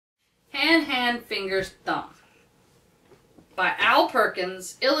hand, fingers, thumb. By Al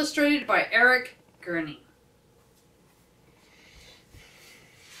Perkins, illustrated by Eric Gurney.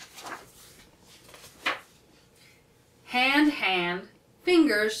 Hand, hand,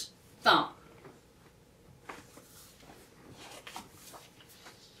 fingers, thumb.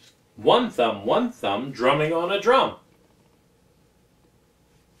 One thumb, drumming on a drum.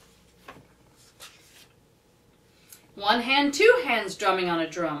 One hand, two hands drumming on a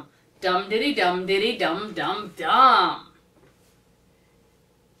drum. Dum diddy dum diddy dum dum dum.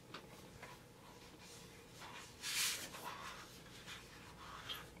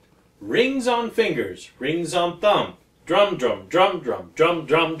 Rings on fingers, rings on thumb. Drum, drum, drum, drum, drum,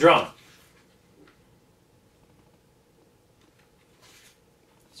 drum, drum.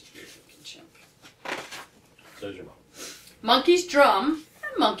 It's a weird looking chimp. There's your mom. Monkeys drum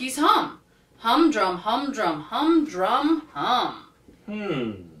and monkeys hum. Hum drum, hum drum, hum drum, hum.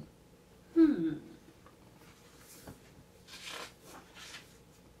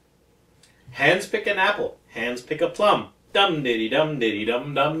 Hands pick an apple, hands pick a plum. Dum diddy dum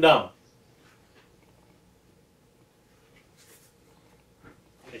dum dum.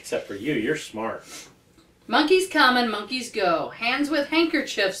 Except for you, you're smart. Monkeys come and monkeys go. Hands with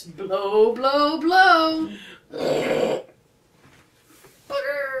handkerchiefs blow, blow, blow. Booger.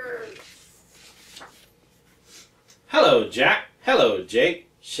 Hello, Jack. Hello, Jake.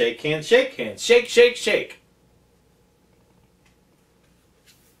 Shake hands, shake hands. Shake, shake, shake.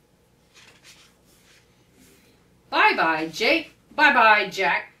 Bye-bye, Jake. Bye-bye,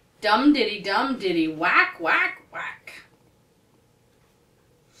 Jack. Dum diddy, whack, whack, whack.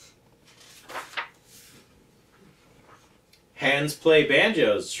 Hands play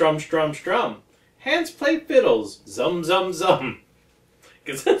banjos, strum, strum, strum. Hands play fiddles, zum, zum, zum.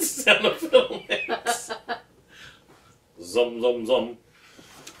 Because that's the sound a fiddle makes. Zum, zum, zum.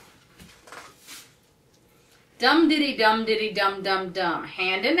 Dum diddy, dum dum dum.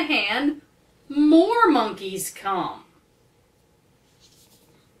 Hand in hand, more monkeys come.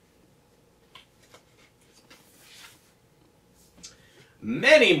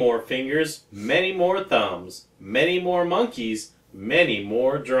 Many more fingers, many more thumbs. Many more monkeys, many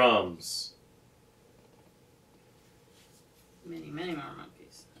more drums. Many more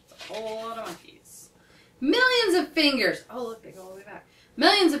monkeys. That's a whole lot of monkeys. Millions of fingers. Oh, look, they go all the way back.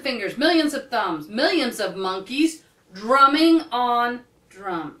 Millions of fingers, millions of thumbs, millions of monkeys drumming on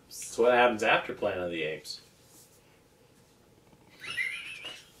drums. That's what happens after Planet of the Apes.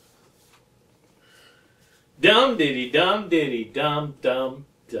 Dum diddy dum dum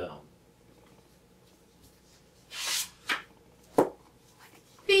dum.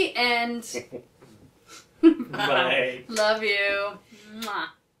 The end. Bye. Love you. Mwah.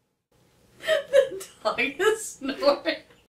 The dog is snoring.